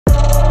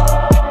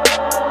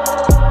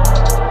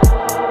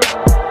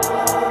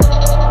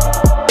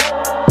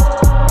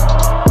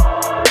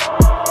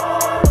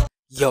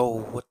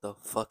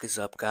fuck is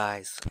up,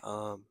 guys?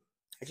 I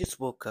just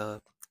woke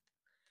up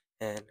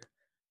and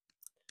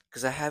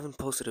because I haven't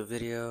posted a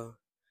video,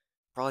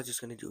 probably just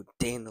gonna do a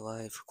day in the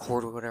life,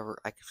 record or whatever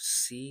I can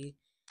see,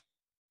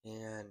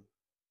 and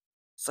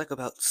it's like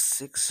about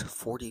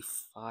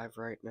 6:45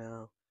 right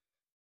now.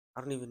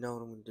 I don't even know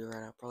what I'm gonna do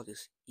right now. Probably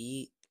just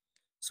eat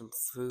some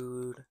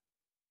food,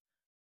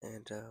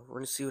 and we're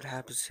gonna see what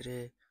happens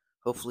today.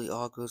 Hopefully,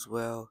 all goes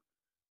well.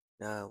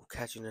 We'll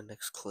catch you in the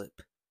next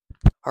clip.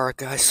 Alright,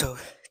 guys, so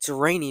it's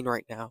raining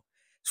right now.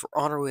 So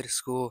we're on our way to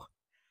school.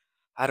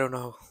 I don't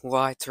know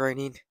why it's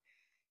raining.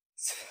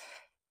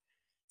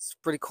 It's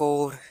pretty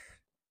cold.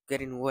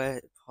 Getting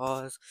wet.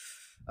 Pause.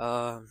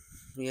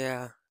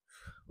 Yeah.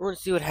 We're gonna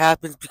see what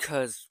happens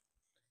because,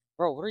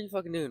 bro, what are you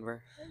fucking doing, bro?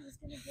 I'm just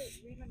gonna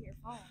read on your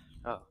phone.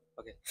 Oh,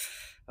 okay.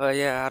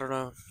 Yeah, I don't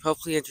know.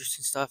 Hopefully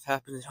interesting stuff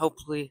happens. And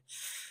hopefully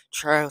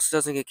trials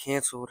doesn't get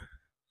canceled.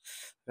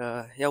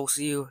 Yeah, we'll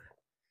see you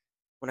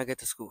when I get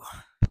to school.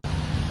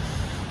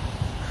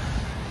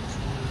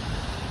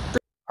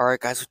 Alright,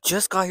 guys, we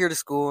just got here to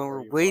school and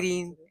we're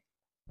waiting.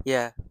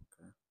 Yeah.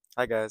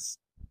 Hi guys.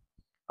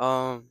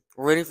 We're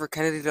waiting for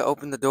Kennedy to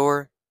open the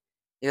door.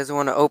 He doesn't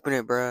want to open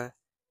it, bruh.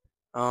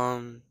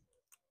 So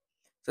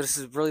this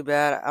is really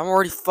bad. I'm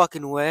already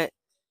fucking wet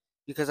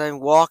because I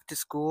walked to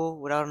school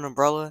without an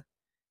umbrella.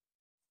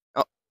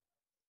 Oh,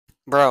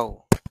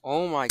 bro.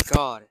 Oh my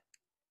god.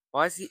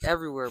 Why is he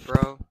everywhere,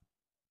 bro?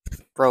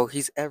 Bro,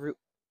 he's every.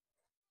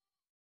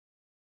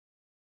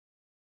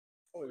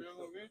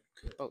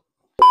 Oh.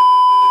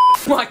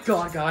 My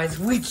god, guys,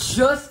 we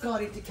just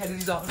got into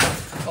Kennedy's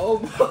office.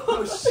 Oh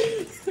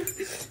shit.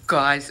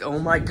 Guys, oh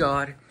my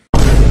god.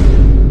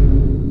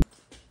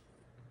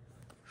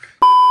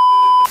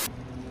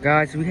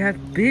 Guys, we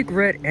have Big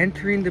Red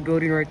entering the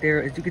building right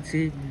there. As you can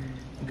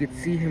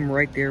see him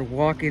right there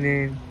walking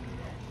in.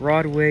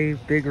 Broadway,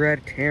 Big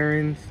Red,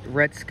 Terrence,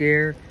 Red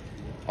Scare.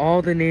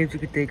 All the names you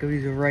could think of,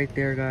 he's right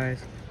there,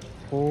 guys.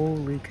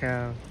 Holy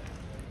cow.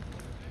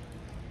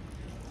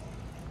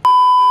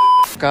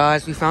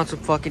 Guys, we found some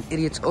fucking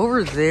idiots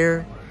over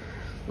there.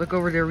 Look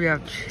over there, we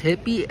have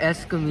Chippy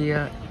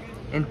Escamilla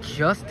and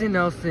Justin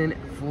Nelson,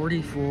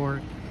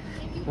 44.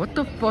 What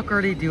the fuck are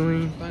they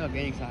doing?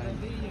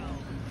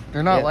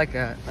 They're not like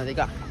that. Oh, they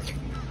got.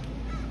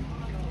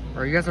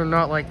 Or you guys are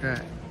not like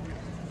that.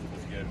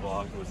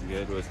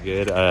 What's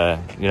good?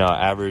 You know,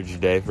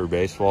 average day for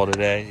baseball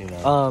today, you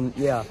know.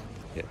 Yeah.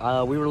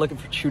 We were looking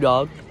for Chew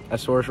Dog,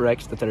 Asaurus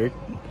Rex the third,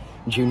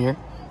 Junior.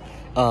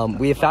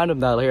 We have found him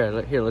now.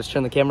 Here, let's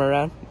turn the camera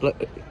around.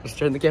 Let's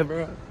turn the camera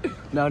around.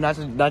 No,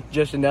 not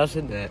Justin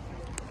Nelson.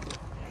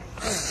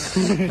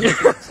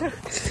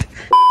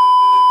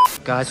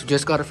 Guys, we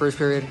just got our first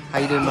period. How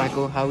you doing,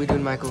 Michael? How we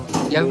doing, Michael?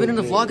 You haven't been in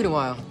the vlog in a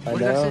while. What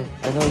did I say?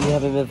 I know you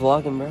haven't been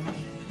vlogging, bro.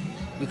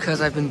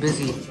 Because I've been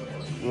busy.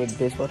 With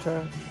baseball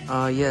trial?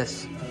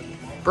 Yes.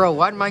 Bro,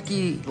 why'd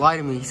Mikey lie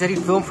to me? He said he'd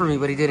film for me,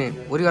 but he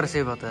didn't. What do you gotta say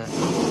about that?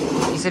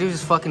 He said he was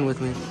just fucking with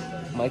me.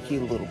 Mikey,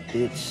 a little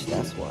bitch.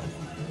 That's why.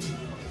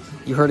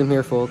 You heard him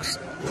here, folks.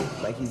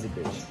 Mikey's a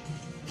bitch.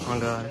 Oh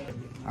god.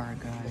 Alright,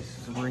 guys.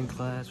 So we're in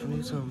class. We're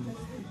gonna do some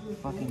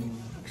fucking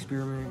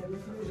experiment.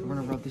 So we're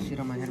gonna rub this shit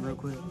on my head real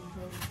quick.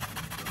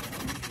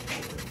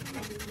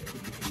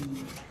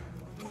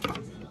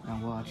 Now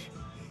watch.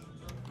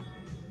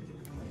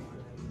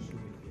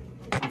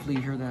 Hopefully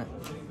you hear that.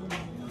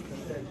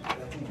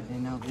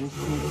 And now this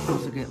shit is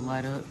supposed to get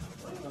light up.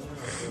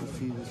 Let's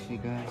see this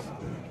shit, guys.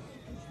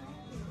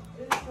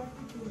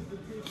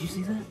 Did you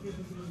see that?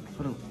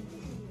 Hold up.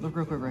 Look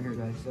real quick right here,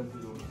 guys.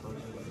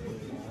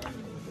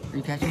 Are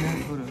you catching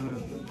that? Hold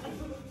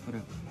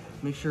up.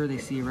 Make sure they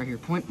see it right here.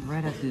 Point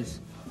right at this.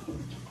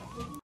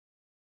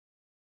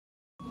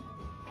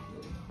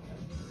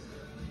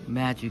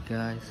 Magic,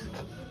 guys.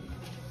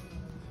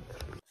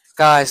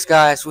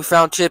 Guys, we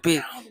found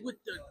Chippy.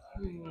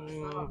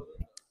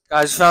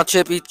 Guys, we found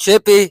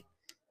Chippy.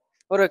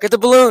 Hold up, get the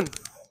balloon.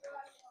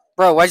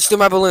 Bro, why'd you steal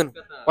my balloon?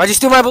 Why'd you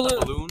steal my balloon?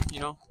 Balloon, you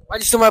know?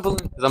 Why'd you steal my balloon?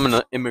 Because I'm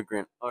an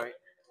immigrant. Alright.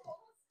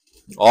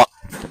 Oh.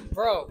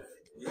 Bro.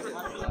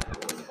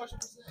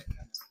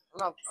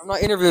 I'm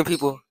not interviewing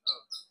people.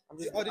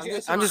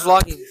 I'm just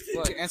vlogging.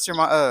 Did you answer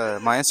my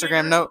my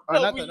Instagram note? Oh,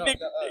 not the note.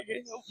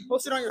 You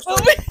posted on your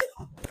story.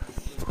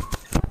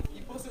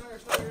 You posted on your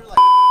story. You're like,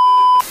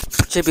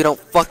 Chippy, don't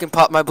fucking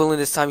pop my balloon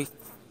this time.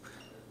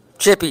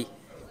 Chippy,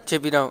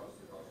 don't.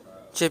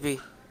 Chippy,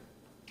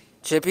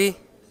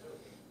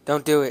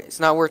 don't do it. It's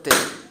not worth it.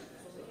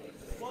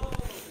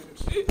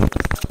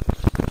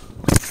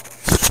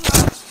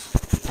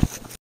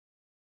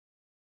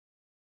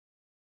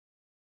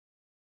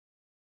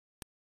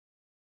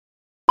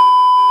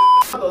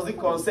 How does it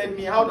concern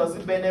me? How does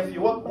it benefit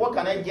you? What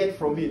can I get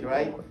from it,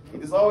 right?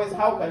 It is always,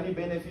 how can it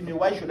benefit me?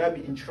 Why should I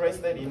be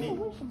interested in it?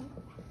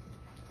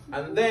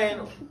 And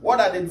then, what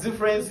are the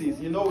differences?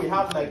 You know, we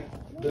have like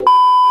the...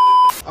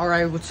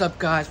 Alright, what's up,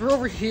 guys? We're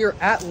over here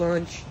at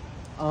lunch.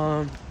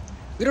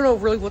 We don't know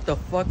really what the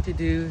fuck to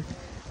do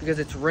because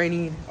it's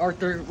raining.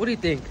 Arthur, what do you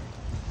think?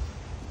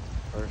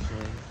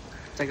 Personally,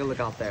 take a look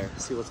out there.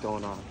 See what's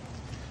going on.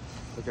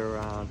 Look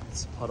around,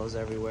 it's puddles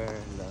everywhere,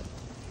 and the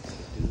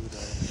dude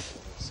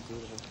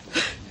scooter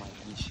might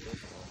be shit.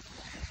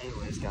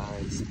 Anyways,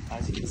 guys,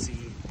 as you can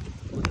see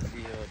in the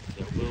field,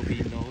 there will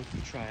be no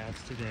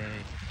tryouts today.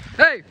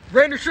 Hey,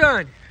 rain or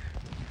shine?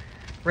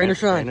 Rain or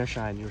shine? Rain or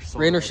shine, you're so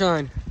Rain or right.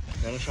 shine?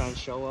 Rain or shine,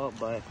 show up,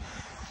 but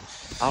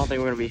I don't think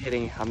we're gonna be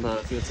hitting on the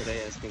field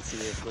today. As you can see,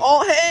 it's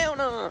Oh hell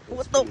no!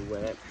 What the? pretty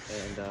wet,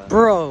 and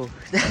Bro,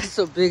 that's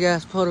a big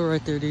ass puddle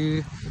right there,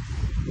 dude.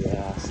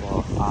 yeah,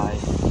 so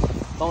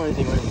the only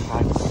thing we're gonna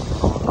practice is so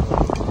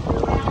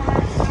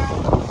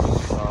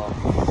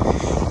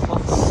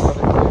hope this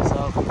weather clears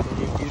up in the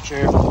near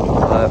future.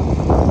 But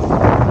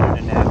other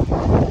than that,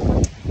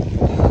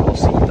 we'll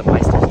see the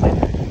Meisters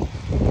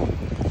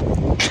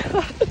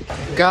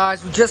later.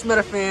 Guys, we just met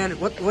a fan.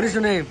 What is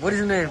your name? What is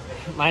your name?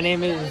 My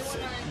name is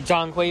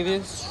John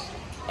Cuevas,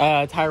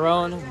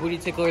 Tyrone, Booty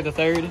Tickler the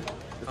Third.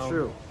 It's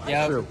true.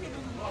 Yep. True.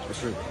 It's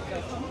true.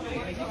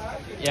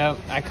 Yep.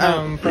 I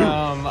come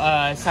from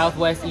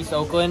Southwest East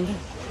Oakland,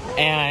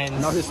 and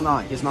No, he's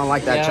not. He's not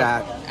like that, yep,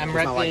 Chad. I'm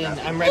He's not like repping.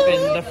 that. I'm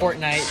repping the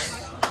Fortnite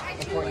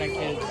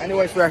kids.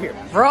 Anyways, we're here.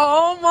 Bro,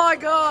 oh my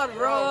god,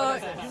 bro.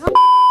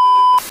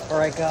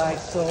 Alright guys,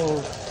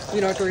 so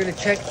you know what, we're gonna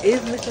check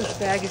if Mr.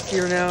 Stag is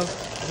here now.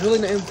 There's really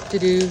nothing to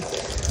do.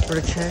 We're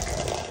gonna check.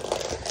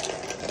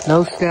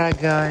 No Stag,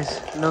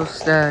 guys. No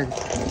Stag.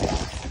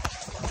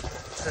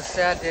 It's a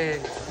sad day.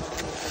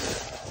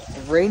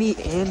 Rainy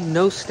and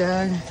no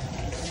Stag.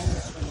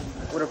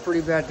 What a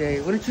pretty bad day.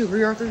 Wouldn't you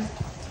agree, Arthur?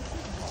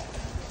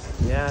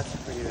 Yeah, it's a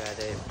pretty bad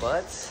day,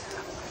 but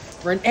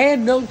Rain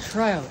and no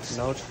tryouts.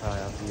 no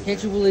tryouts.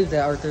 Can't you believe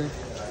that, Arthur?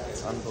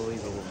 It's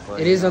unbelievable. But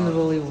It is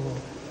unbelievable.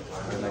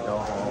 we're gonna go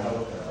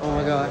home, Oh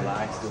my god.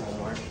 relax, do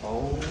homework.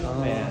 Oh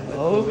man,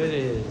 look who it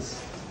is.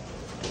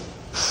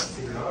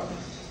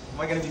 Am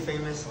I gonna be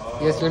famous?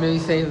 Yes, you're gonna be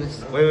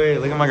famous. Wait,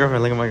 look at my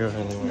girlfriend, look at my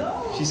girlfriend. Look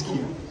at my... She's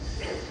cute.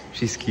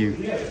 She's cute.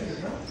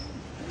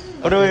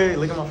 Oh, no, wait,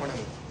 look at my phone.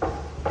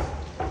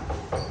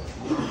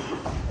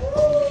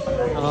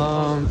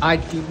 I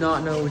do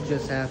not know what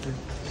just happened.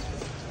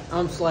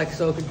 I'm just like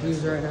so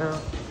confused right now.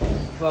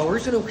 But we're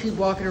just gonna keep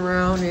walking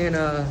around and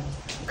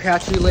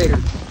catch you later.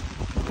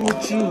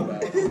 What you?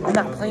 I'm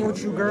not playing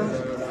with you, girl.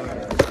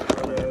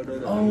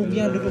 Oh,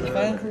 yeah, look at the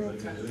fan crew.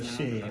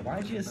 Shit,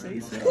 why'd you say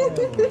so?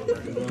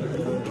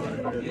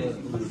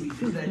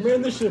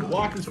 Man, this shit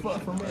blocked as fuck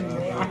for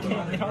me. I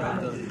can't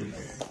help it.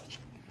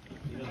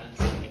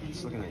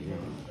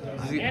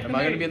 Am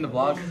I gonna be in the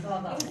vlog?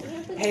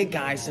 Hey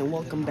guys, and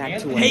welcome back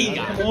to Hey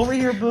guys, come over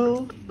here,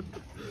 boo.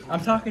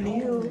 I'm talking to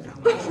you.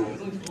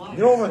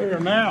 Get over here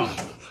now.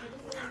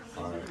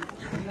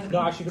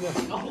 No, actually,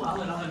 come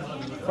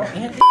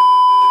on.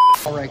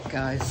 Alright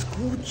guys,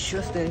 school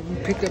just ended. We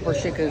picked up our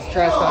shit because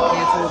trash got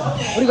canceled.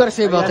 What do you gotta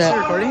say about that?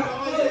 Recording?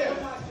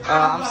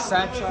 I'm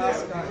sad,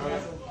 Charles.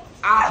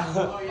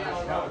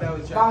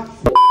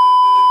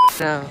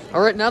 Now,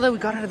 alright, now that we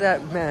got out of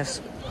that mess,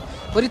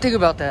 what do you think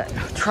about that?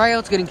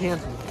 Tryouts getting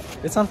canceled.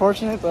 It's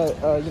unfortunate, but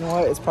you know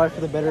what? It's probably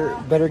for the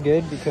better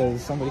good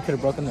because somebody could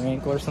have broken their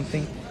ankle or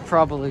something.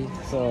 Probably.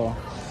 So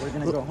we're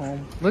gonna go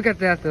home. Look at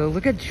that though.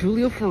 Look at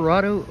Julio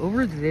Ferrado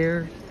over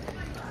there.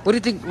 What do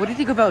you think? What do you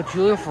think about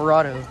Julio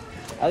Ferrado?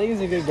 I think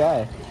he's a good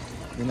guy.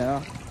 You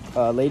know,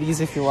 ladies,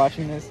 if you're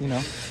watching this, you know,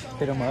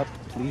 hit him up,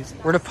 please.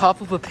 We're gonna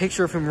pop up a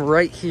picture of him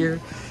right here,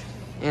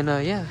 and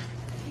yeah.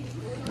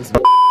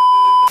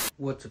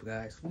 What's up,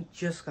 guys? We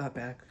just got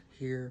back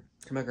here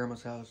to my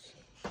grandma's house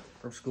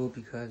from school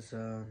because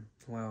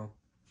well,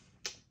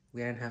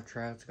 we didn't have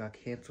tryouts. It got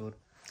canceled.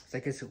 So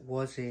I guess it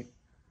wasn't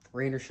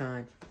rain or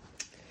shine,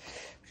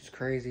 which is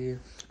crazy.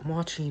 I'm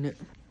watching it.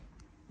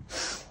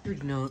 You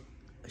know,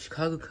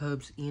 Chicago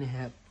Cubs in a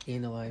half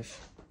in the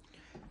life.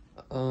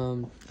 I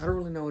don't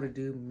really know what to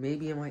do.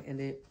 Maybe I might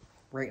end it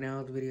right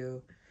now, the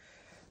video.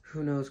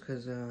 Who knows,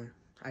 because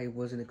I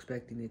wasn't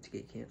expecting it to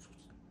get canceled.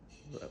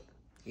 But,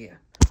 yeah.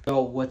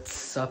 So,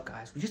 what's up,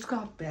 guys? We just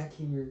got back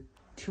here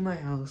to my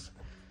house.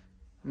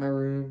 My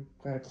room.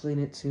 Gotta clean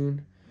it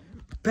soon.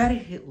 About to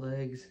hit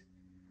legs.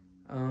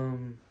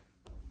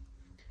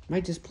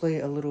 Might just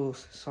play a little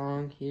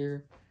song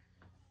here.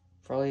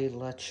 Probably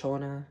La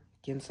Chona,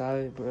 Quien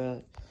Sabe,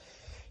 but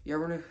yeah,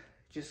 we're gonna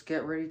just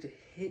get ready to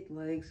hit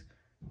legs.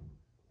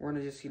 We're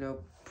gonna just, you know,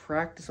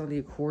 practice on the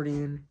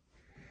accordion,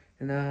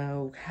 and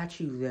I'll catch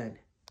you then.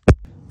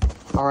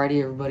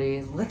 Alrighty,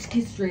 everybody, let's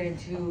get straight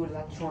into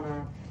La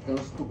Chona de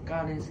los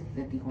Tucanes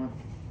de Tijuana.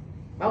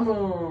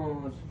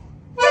 Vámonos!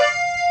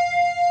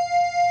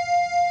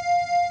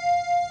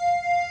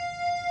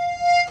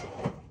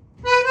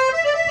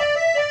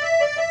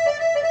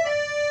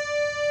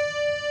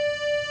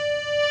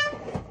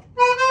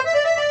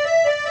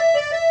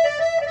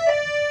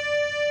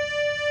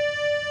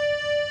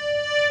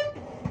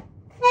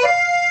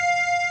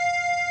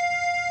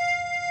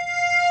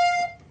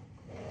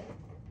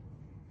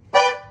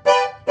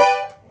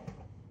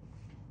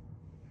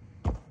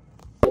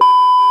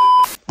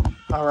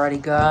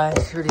 Alrighty,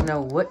 guys, you already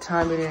know what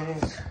time it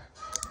is.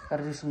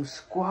 Gotta do some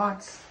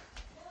squats.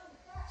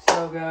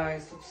 So,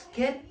 guys, let's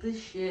get this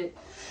shit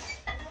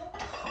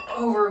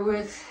over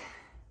with.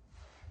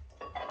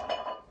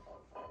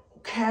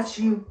 Catch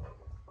you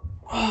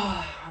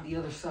on the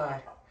other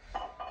side.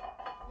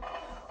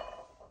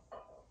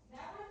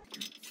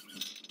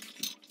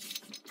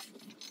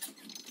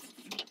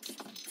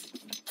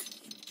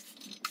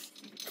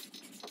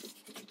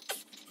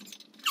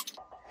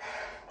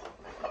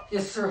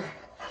 Yes, sir.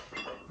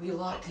 We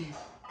locked in.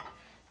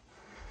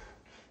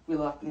 We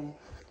locked in.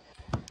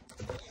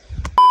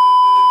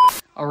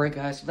 Alright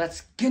guys, so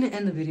that's gonna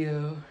end the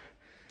video.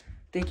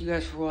 Thank you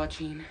guys for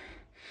watching.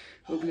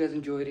 Hope you guys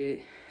enjoyed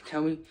it.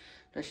 Tell me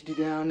what I should do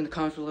down in the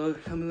comments below.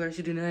 Tell me what I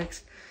should do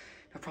next.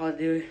 I'll probably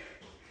do it.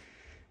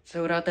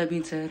 So without that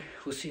being said,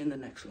 we'll see you in the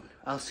next one.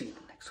 I'll see you in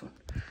the next one.